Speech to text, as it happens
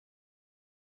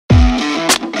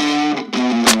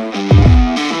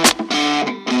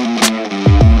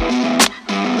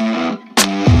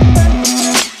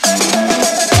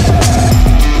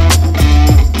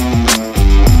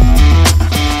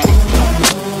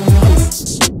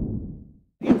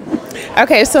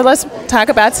Okay, so let's talk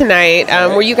about tonight.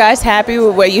 Were you guys happy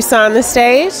with what you saw on the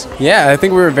stage? Yeah, I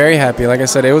think we were very happy. Like I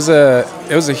said, it was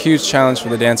a huge challenge for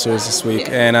the dancers this week,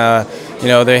 and you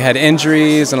know, they had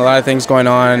injuries and a lot of things going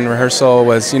on. Rehearsal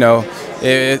was, you know,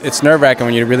 it's nerve-wracking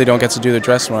when you really don't get to do the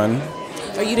dress run.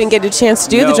 Oh, you didn't get the chance to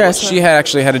do the dress run? She had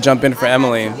actually had to jump in for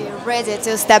Emily. Ready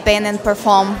to step in and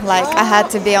perform, like I had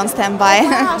to be on standby.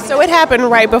 Wow, so it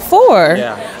happened right before?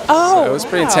 Yeah. Oh, so it was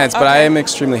pretty intense, but I am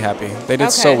extremely happy. They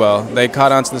did so well. They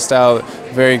caught on to the style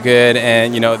very good,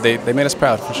 and you know, they made us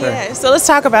proud for sure. Yeah, so let's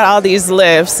talk about all these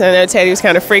lifts. I know Teddy was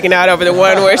kind of freaking out over the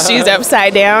one where she's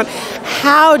upside down.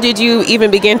 How did you even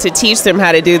begin to teach them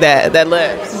how to do that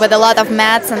lift? With a lot of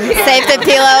mats and safety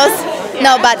pillows.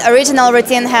 No, but original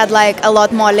routine had like a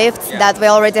lot more lifts that we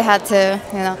already had to,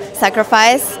 you know,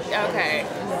 sacrifice. Okay.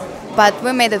 But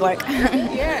we made it work.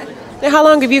 Yeah. Now, how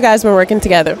long have you guys been working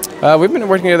together? We've been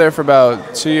working together for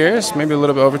about 2 years, maybe a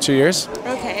little bit over 2 years.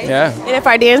 Okay. Yeah. And if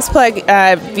our DancePlug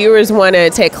viewers want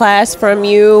to take class from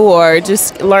you or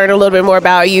just learn a little bit more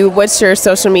about you, what's your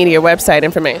social media website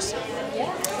information?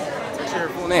 What's your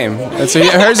full name? Hers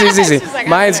is easy. Like,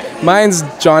 mine's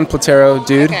John Platero,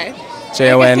 dude. Okay.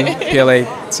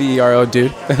 Jonplatero,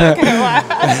 dude. Okay, wow.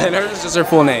 And hers is just her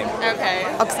full name. Okay.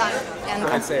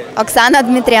 Oksana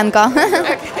Dmytrenko.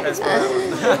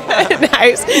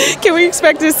 Nice. Can we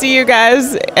expect to see you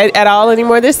guys at all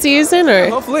anymore this season, or?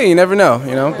 Hopefully, you never know,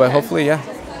 you know, but hopefully, yeah.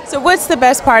 So what's the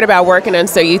best part about working on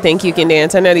So You Think You Can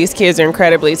Dance? I know these kids are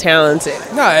incredibly talented.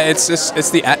 No, it's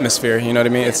the atmosphere, you know what I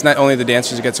mean? It's not only the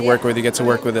dancers you get to work with, you get to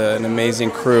work with an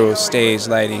amazing crew, stage,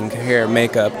 lighting, hair,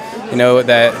 makeup, you know,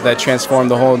 that transform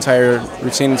the whole entire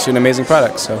routine into an amazing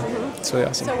product, so it's really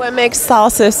awesome. So what makes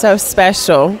salsa so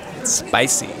special?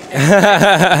 Spicy.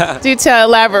 Do to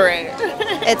elaborate.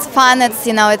 It's fun,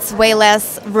 it's way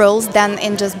less rules than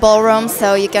in just ballroom,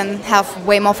 so you can have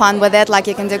way more fun with it, like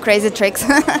you can do crazy tricks.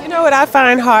 You know what I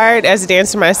find hard as a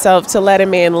dancer myself, to let a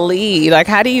man lead. Like,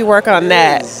 how do you work on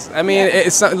that? I mean,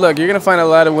 it's not, look, you're going to find a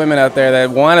lot of women out there that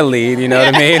want to lead, you know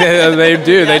what I mean? They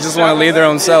do, they just want to lead their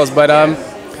own selves, but some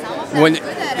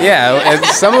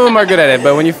of them are good at it,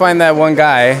 but when you find that one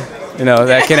guy, you know,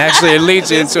 that can actually lead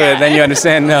you into it, then you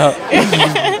understand, no.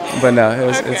 But no,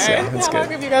 it's good. How long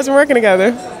have you guys been working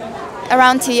together?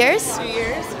 Around 2 years. 2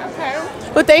 years, okay.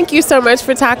 Well, thank you so much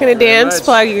for talking to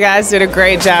DancePlug. You guys did a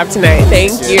great job tonight.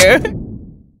 Thank you.